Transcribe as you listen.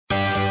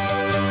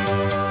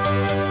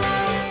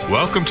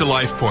Welcome to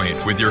Life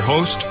Point with your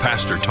host,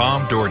 Pastor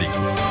Tom Dougherty.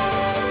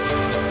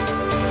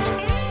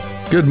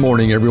 Good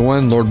morning,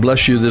 everyone. Lord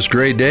bless you this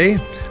great day.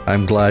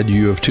 I'm glad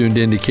you have tuned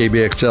in to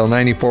KBXL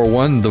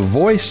 94.1, The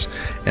Voice,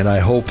 and I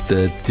hope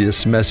that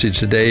this message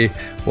today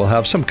will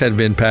have some kind of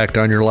impact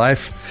on your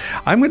life.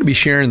 I'm going to be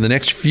sharing the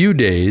next few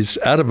days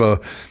out of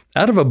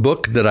a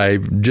book that I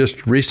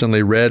just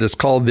recently read. It's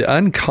called The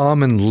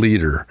Uncommon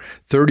Leader,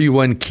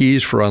 31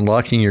 Keys for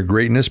Unlocking Your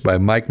Greatness by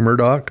Mike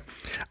Murdock.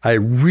 I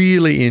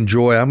really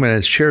enjoy. I'm going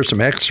to share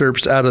some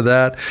excerpts out of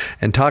that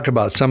and talk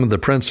about some of the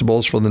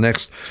principles for the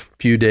next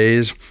few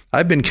days.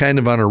 I've been kind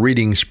of on a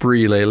reading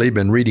spree lately,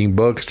 been reading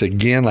books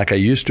again like I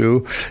used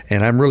to,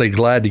 and I'm really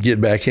glad to get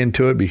back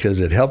into it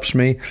because it helps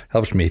me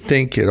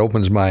think. It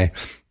opens my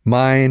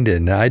mind,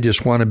 and I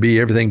just want to be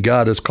everything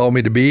God has called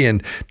me to be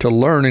and to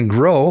learn and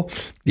grow.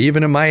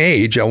 Even at my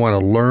age, I want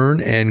to learn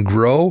and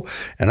grow,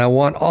 and I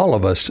want all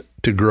of us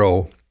to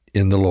grow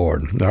in the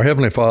Lord. Our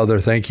Heavenly Father,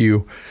 thank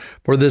you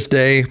for this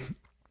day.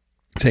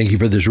 Thank you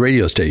for this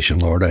radio station,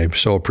 Lord. I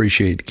so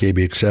appreciate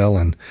KBXL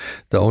and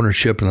the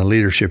ownership and the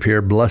leadership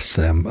here. Bless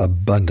them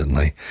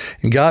abundantly.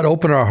 And God,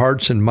 open our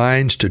hearts and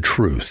minds to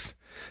truth.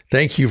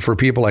 Thank you for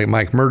people like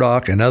Mike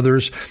Murdock and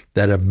others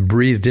that have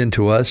breathed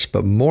into us.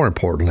 But more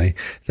importantly,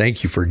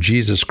 thank you for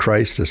Jesus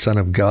Christ, the Son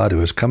of God, who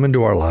has come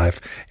into our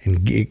life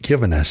and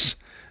given us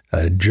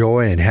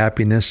joy and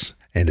happiness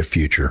and a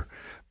future.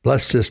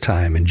 Bless this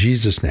time in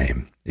Jesus'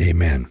 name.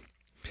 Amen.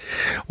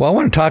 Well, I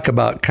want to talk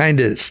about kind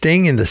of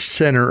staying in the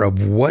center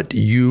of what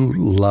you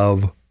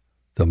love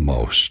the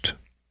most.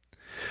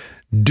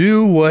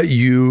 Do what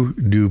you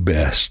do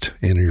best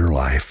in your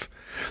life.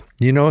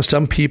 You know,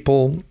 some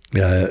people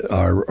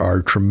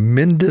are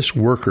tremendous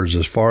workers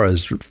as far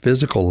as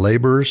physical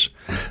laborers.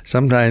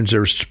 Sometimes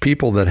there's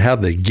people that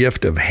have the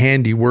gift of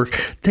handiwork.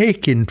 They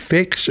can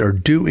fix or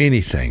do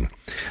anything.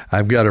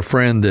 I've got a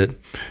friend that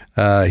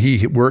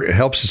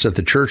helps us at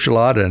the church a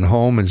lot and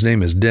home. His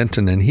name is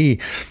Denton, and he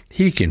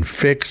can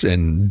fix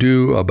and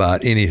do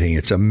about anything.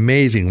 It's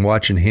amazing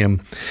watching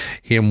him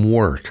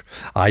work.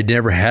 I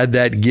never had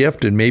that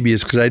gift, and maybe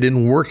it's because I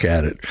didn't work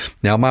at it.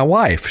 Now, my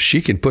wife,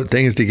 she can put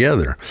things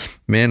together.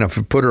 Man, if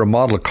I put her a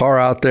model car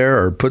out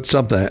there or put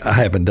something, I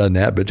haven't done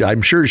that, but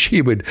I'm sure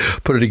she would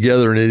put it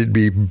together and it'd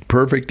be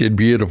perfect and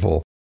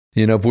beautiful.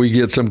 You know, if we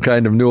get some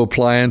kind of new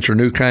appliance or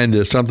new kind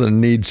of something that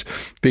needs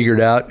figured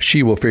out,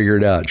 she will figure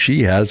it out.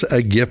 She has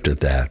a gift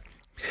at that.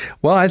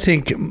 Well, I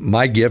think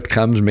my gift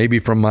comes maybe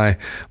from my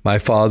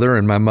father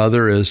and my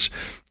mother is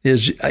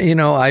you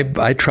know,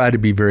 I try to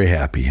be very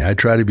happy. I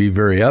try to be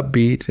very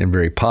upbeat and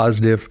very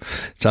positive.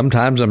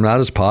 Sometimes I'm not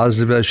as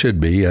positive as I should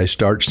be. I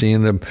start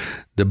seeing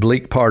the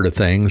bleak part of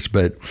things,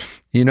 but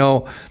you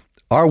know,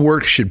 our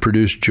work should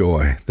produce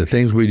joy. The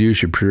things we do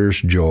should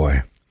produce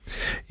joy.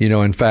 You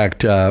know, in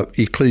fact,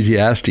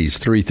 Ecclesiastes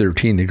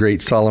 3:13, the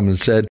great Solomon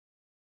said,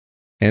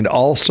 "And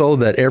also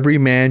that every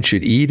man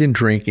should eat and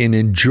drink and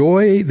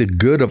enjoy the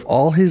good of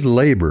all his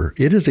labor.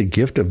 It is a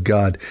gift of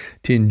God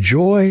to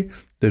enjoy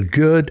the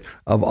good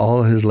of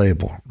all his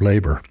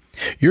labor."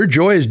 Your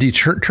joy is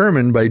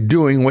determined by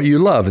doing what you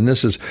love. And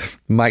this is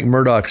Mike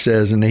Murdock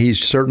says, and he's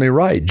certainly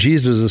right.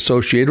 Jesus is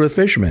associated with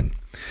fishermen.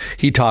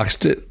 He talks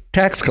to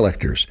tax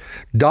collectors,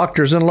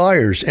 doctors and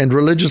lawyers, and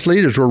religious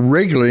leaders were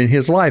regular in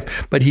his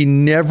life, but he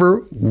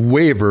never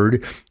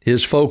wavered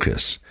his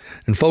focus.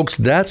 And folks,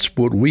 that's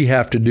what we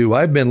have to do.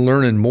 I've been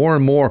learning more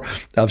and more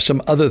of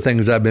some other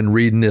things I've been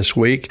reading this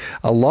week,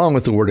 along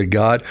with the Word of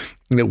God,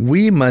 that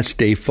we must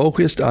stay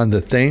focused on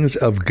the things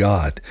of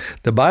God.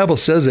 The Bible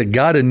says that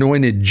God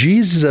anointed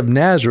Jesus of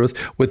Nazareth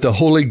with the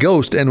Holy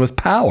Ghost and with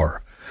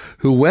power,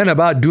 who went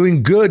about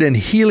doing good and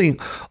healing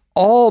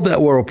all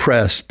that were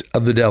oppressed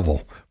of the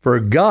devil. For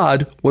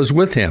God was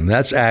with him.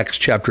 That's Acts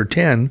chapter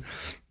 10,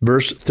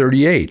 verse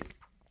 38.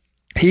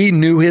 He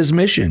knew his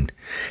mission.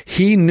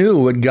 He knew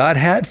what God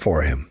had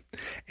for him.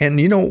 And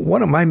you know,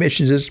 one of my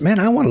missions is, man,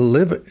 I want to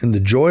live in the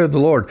joy of the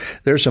Lord.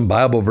 There's some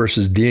Bible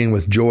verses dealing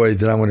with joy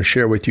that I want to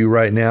share with you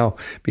right now,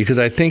 because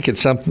I think it's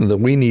something that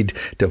we need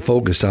to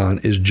focus on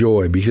is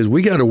joy, because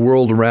we got a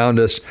world around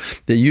us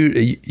that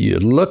you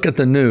look at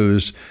the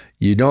news,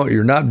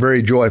 you're not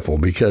very joyful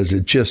because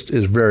it just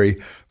is very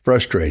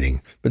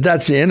frustrating. But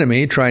that's the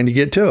enemy trying to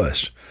get to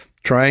us,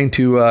 trying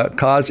to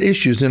cause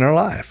issues in our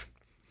life.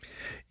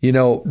 You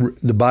know,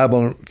 the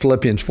Bible,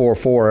 Philippians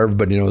 4:4,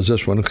 everybody knows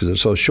this one because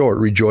it's so short.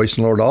 Rejoice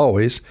in the Lord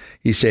always.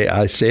 I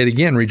say it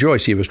again,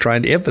 rejoice. He was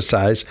trying to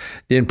emphasize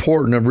the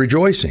importance of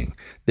rejoicing,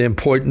 the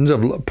importance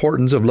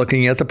of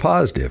looking at the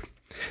positive.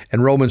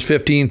 And Romans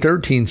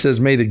 15:13 says,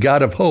 "May the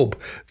God of hope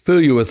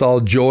fill you with all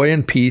joy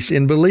and peace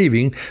in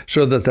believing,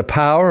 so that the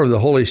power of the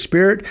Holy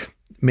Spirit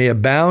may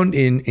abound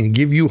in and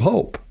give you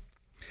hope."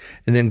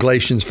 And then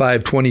Galatians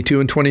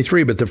 5:22 and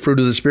 23, "But the fruit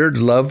of the Spirit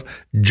is love,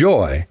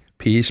 joy,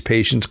 peace,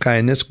 patience,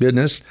 kindness,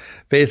 goodness,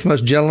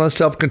 faithfulness, gentleness,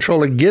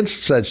 self-control.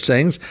 Against such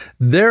things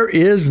there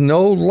is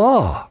no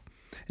law."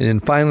 And then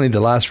finally, the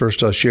last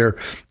verse I'll share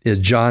is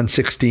John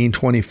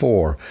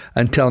 16:24.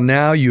 "Until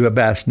now you have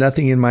asked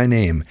nothing in my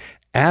name.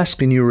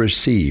 Ask and you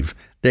receive,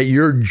 that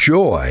your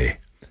joy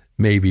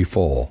may be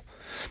full."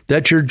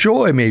 that your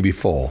joy may be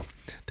full.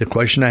 The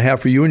question I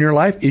have for you in your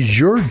life, is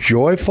your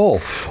joy full?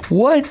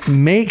 What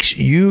makes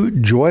you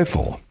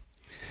joyful?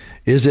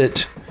 Is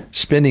it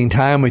spending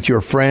time with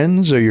your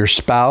friends or your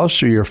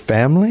spouse or your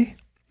family?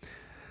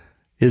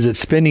 Is it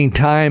spending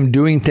time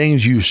doing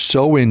things you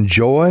so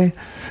enjoy,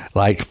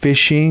 like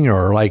fishing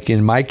or, like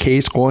in my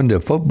case, going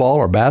to football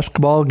or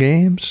basketball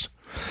games?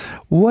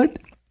 What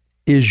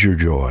is your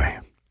joy?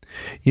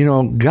 You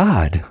know,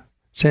 God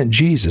sent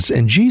Jesus,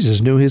 and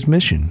Jesus knew his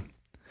mission.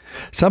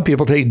 Some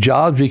people take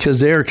jobs because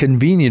they are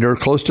convenient or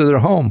close to their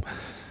home,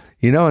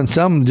 and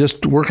some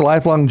just work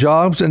lifelong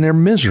jobs and they're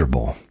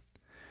miserable.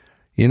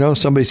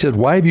 Somebody said,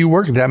 why have you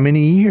worked that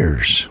many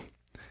years?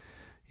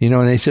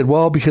 And they said,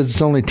 well, because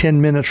it's only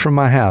 10 minutes from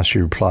my house, he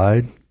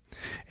replied.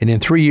 And in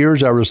 3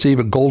 years, I'll receive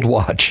a gold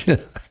watch.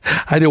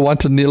 I didn't want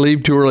to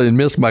leave too early and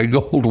miss my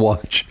gold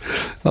watch.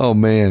 Oh,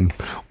 man.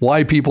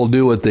 Why people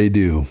do what they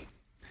do.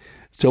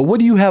 So what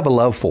do you have a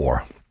love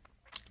for?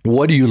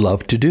 What do you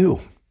love to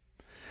do?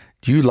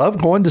 Do you love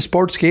going to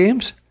sports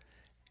games?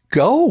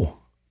 Go.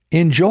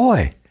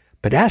 Enjoy.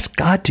 But ask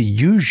God to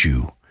use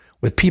you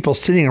with people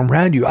sitting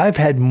around you. I've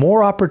had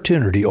more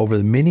opportunity over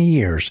the many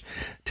years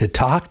to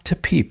talk to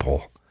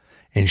people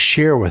and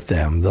share with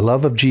them the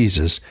love of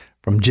Jesus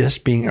from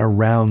just being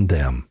around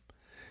them.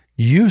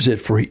 Use it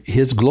for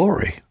his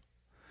glory.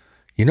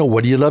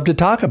 What do you love to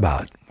talk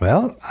about?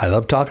 Well, I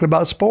love talking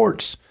about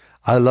sports.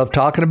 I love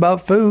talking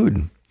about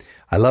food.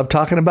 I love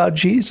talking about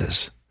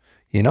Jesus.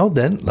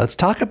 Then let's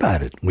talk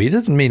about it. It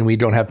doesn't mean we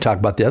don't have to talk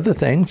about the other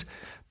things,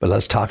 but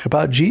let's talk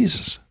about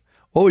Jesus.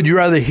 What would you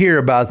rather hear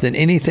about than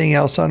anything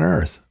else on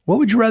earth? What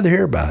would you rather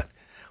hear about?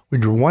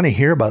 Would you want to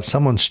hear about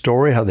someone's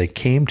story, how they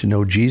came to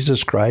know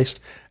Jesus Christ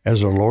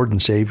as their Lord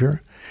and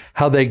Savior?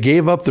 How they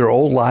gave up their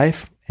old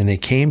life and they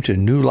came to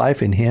new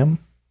life in him?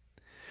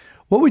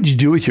 What would you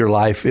do with your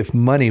life if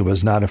money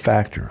was not a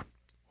factor?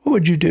 What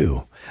would you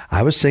do?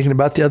 I was thinking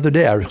about the other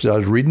day. I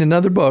was reading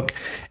another book.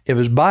 It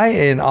was by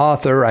an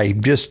author.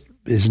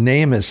 His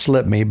name has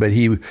slipped me, but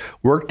he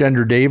worked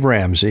under Dave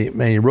Ramsey,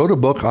 and he wrote a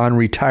book on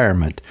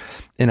retirement.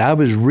 And I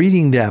was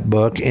reading that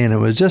book, and it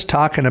was just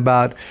talking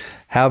about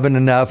having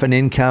enough an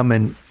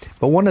income.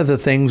 But one of the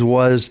things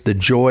was the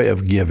joy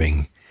of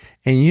giving.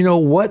 And you know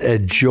what a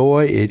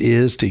joy it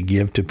is to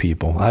give to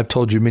people. I've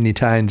told you many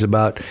times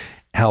about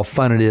how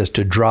fun it is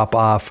to drop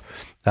off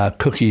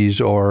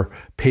cookies or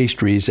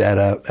pastries at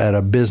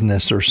a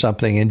business or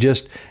something and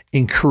just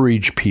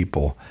encourage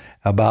people,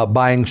 about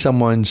buying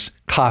someone's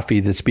coffee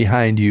that's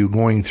behind you,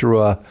 going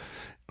through a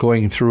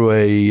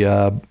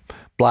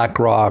Black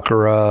Rock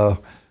or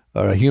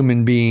a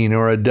Human Bean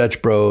or a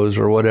Dutch Bros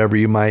or whatever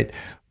you might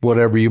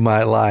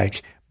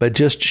like, but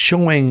just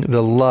showing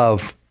the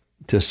love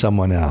to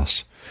someone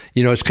else.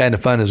 It's kind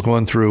of fun as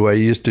going through, I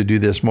used to do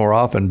this more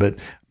often, but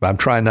I'm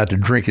trying not to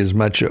drink as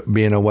much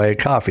being away at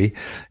coffee,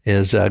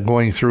 is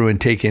going through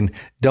and taking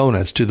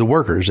donuts to the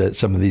workers at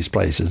some of these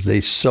places.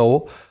 They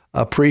so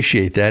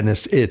appreciate that, and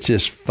it's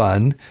just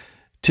fun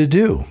to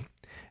do.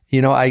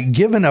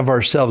 Given of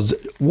ourselves,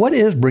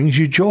 what brings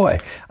you joy?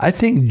 I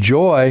think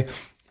joy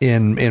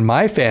in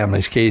my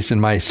family's case,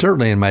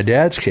 certainly in my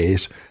dad's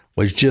case,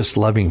 was just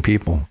loving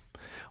people.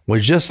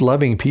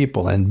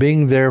 And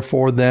being there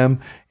for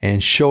them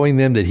and showing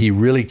them that he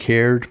really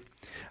cared.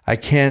 I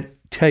can't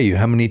tell you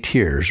how many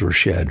tears were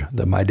shed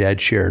that my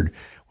dad shared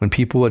when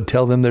people would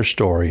tell them their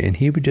story, and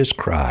he would just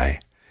cry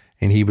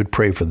and he would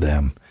pray for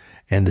them.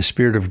 And the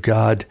Spirit of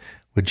God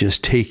would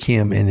just take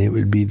him, and it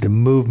would be the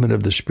movement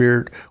of the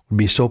Spirit would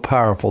be so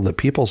powerful that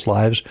people's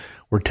lives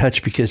were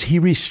touched because he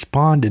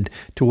responded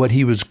to what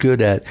he was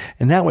good at.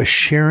 And that was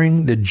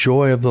sharing the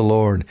joy of the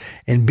Lord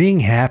and being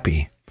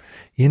happy.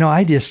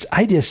 I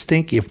just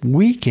think if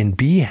we can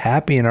be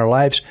happy in our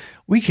lives,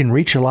 we can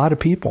reach a lot of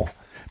people.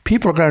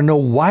 People are going to know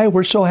why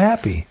we're so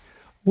happy.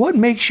 What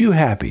makes you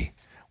happy?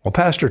 Well,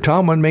 Pastor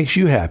Tom, what makes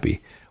you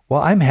happy?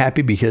 Well, I'm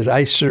happy because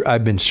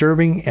I've been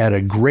serving at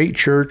a great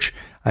church.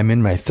 I'm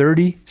in my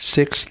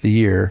 36th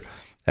year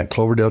at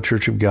Cloverdale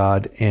Church of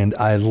God, and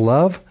I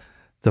love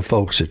the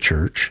folks at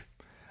church.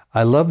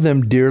 I love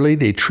them dearly.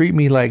 They treat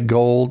me like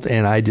gold,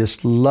 and I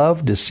just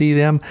love to see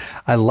them.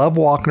 I love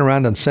walking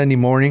around on Sunday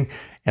morning,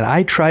 and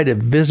I try to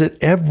visit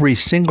every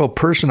single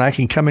person I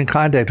can come in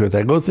contact with.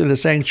 I go through the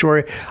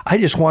sanctuary. I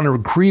just want to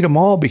greet them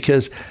all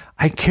because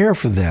I care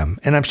for them,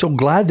 and I'm so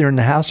glad they're in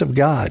the house of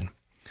God.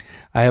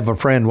 I have a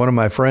friend, one of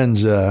my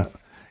friends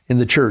in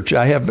the church.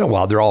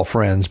 They're all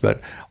friends, but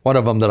one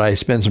of them that I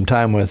spend some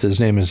time with, his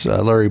name is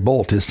Larry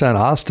Bolt. His son,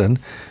 Austin,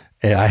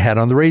 I had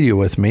on the radio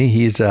with me.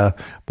 He's a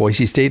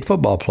Boise State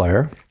football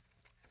player.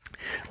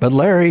 But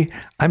Larry,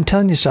 I'm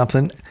telling you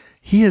something,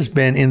 he has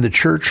been in the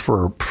church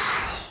for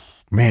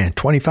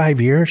 25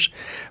 years.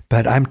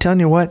 But I'm telling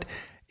you what,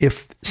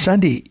 if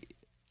Sunday,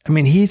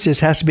 he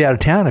just has to be out of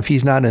town if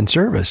he's not in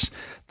service.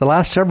 The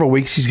last several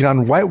weeks, he's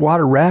gone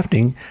whitewater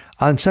rafting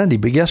on Sunday.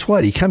 But guess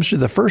what? He comes to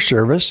the first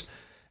service,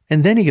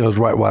 and then he goes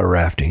whitewater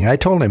rafting. I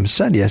told him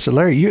Sunday, I said,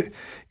 Larry,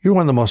 you're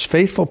one of the most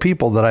faithful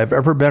people that I've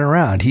ever been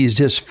around. He's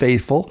just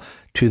faithful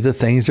to the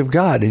things of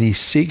God, and he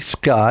seeks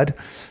God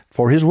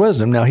for his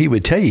wisdom. Now, he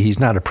would tell you he's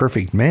not a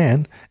perfect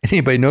man.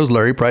 Anybody knows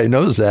Larry probably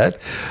knows that.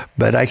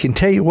 But I can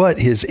tell you what,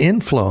 his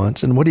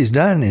influence and what he's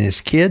done, and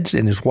his kids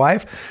and his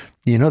wife,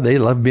 they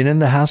love being in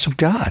the house of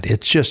God.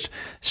 It's just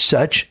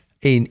such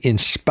an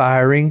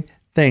inspiring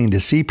thing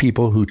to see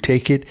people who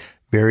take it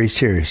very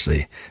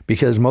seriously.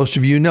 Because most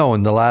of in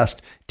the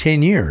last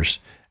 10 years,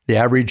 the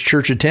average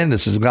church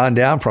attendance has gone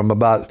down from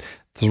about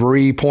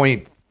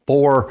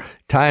 3.4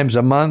 times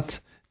a month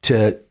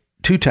to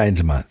 2 times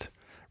a month.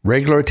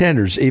 Regular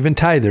attenders, even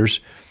tithers,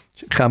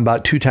 come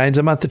about 2 times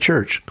a month to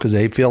church because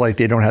they feel like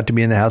they don't have to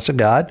be in the house of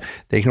God.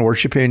 They can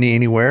worship Him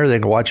anywhere. They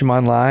can watch Him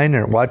online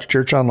or watch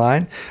church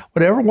online,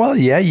 whatever. Well,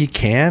 yeah, you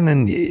can.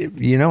 And,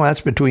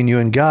 that's between you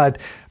and God.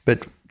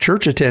 But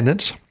church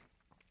attendance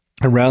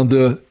around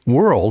the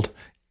world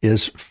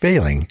is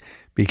failing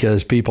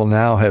because people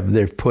now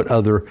they've put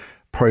other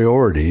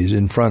priorities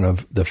in front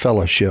of the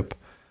fellowship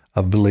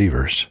of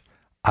believers.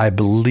 I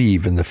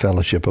believe in the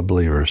fellowship of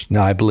believers.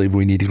 Now, I believe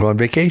we need to go on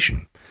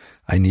vacation.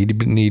 I need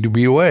to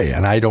be away.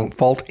 And I don't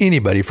fault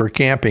anybody for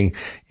camping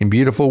in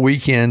beautiful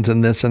weekends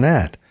and this and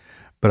that.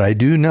 But I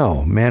do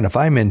know, man, if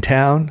I'm in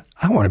town,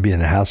 I want to be in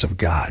the house of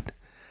God.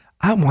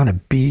 I want to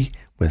be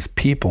with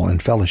people in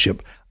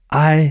fellowship.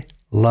 I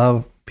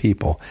love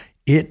people.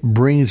 It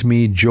brings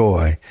me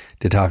joy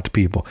to talk to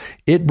people.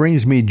 It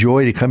brings me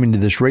joy to come into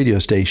this radio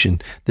station.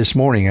 This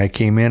morning I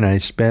came in, I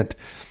spent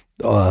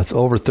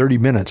over 30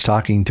 minutes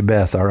talking to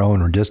Beth, our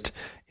owner, just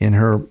in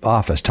her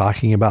office,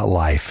 talking about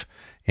life.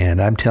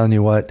 And I'm telling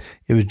you what,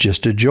 it was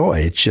just a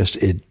joy.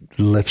 It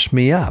lifts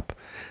me up.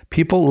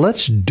 People,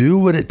 let's do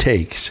what it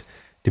takes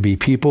to be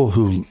people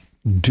who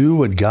do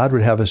what God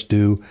would have us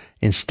do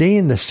and stay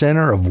in the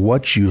center of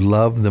what you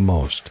love the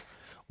most.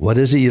 What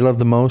is it you love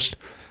the most?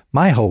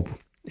 My hope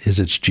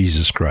is it's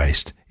Jesus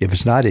Christ. If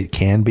it's not, it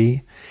can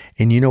be.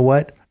 And you know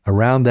what?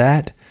 Around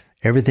that,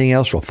 everything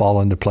else will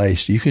fall into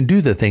place. You can do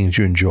the things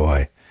you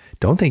enjoy.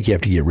 Don't think you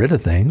have to get rid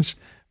of things.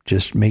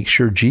 Just make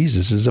sure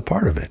Jesus is a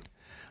part of it.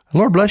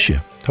 Lord bless you.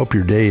 Hope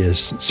your day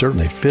is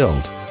certainly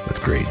filled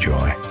with great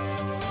joy.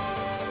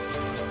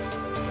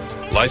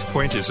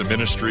 LifePoint is a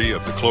ministry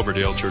of the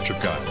Cloverdale Church of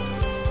God.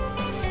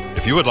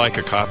 If you would like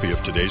a copy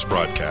of today's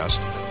broadcast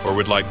or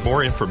would like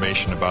more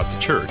information about the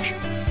church,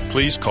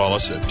 please call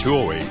us at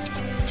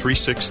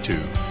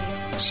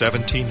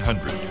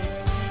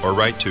 208-362-1700 or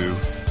write to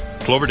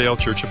Cloverdale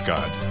Church of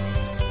God,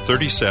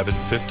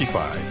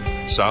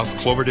 3755 South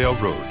Cloverdale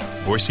Road,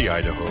 Boise,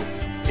 Idaho,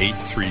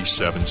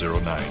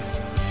 83709.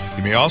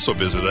 You may also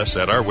visit us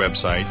at our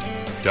website,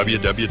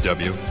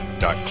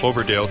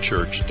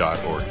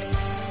 www.cloverdalechurch.org.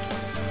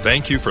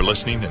 Thank you for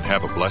listening and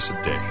have a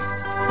blessed day.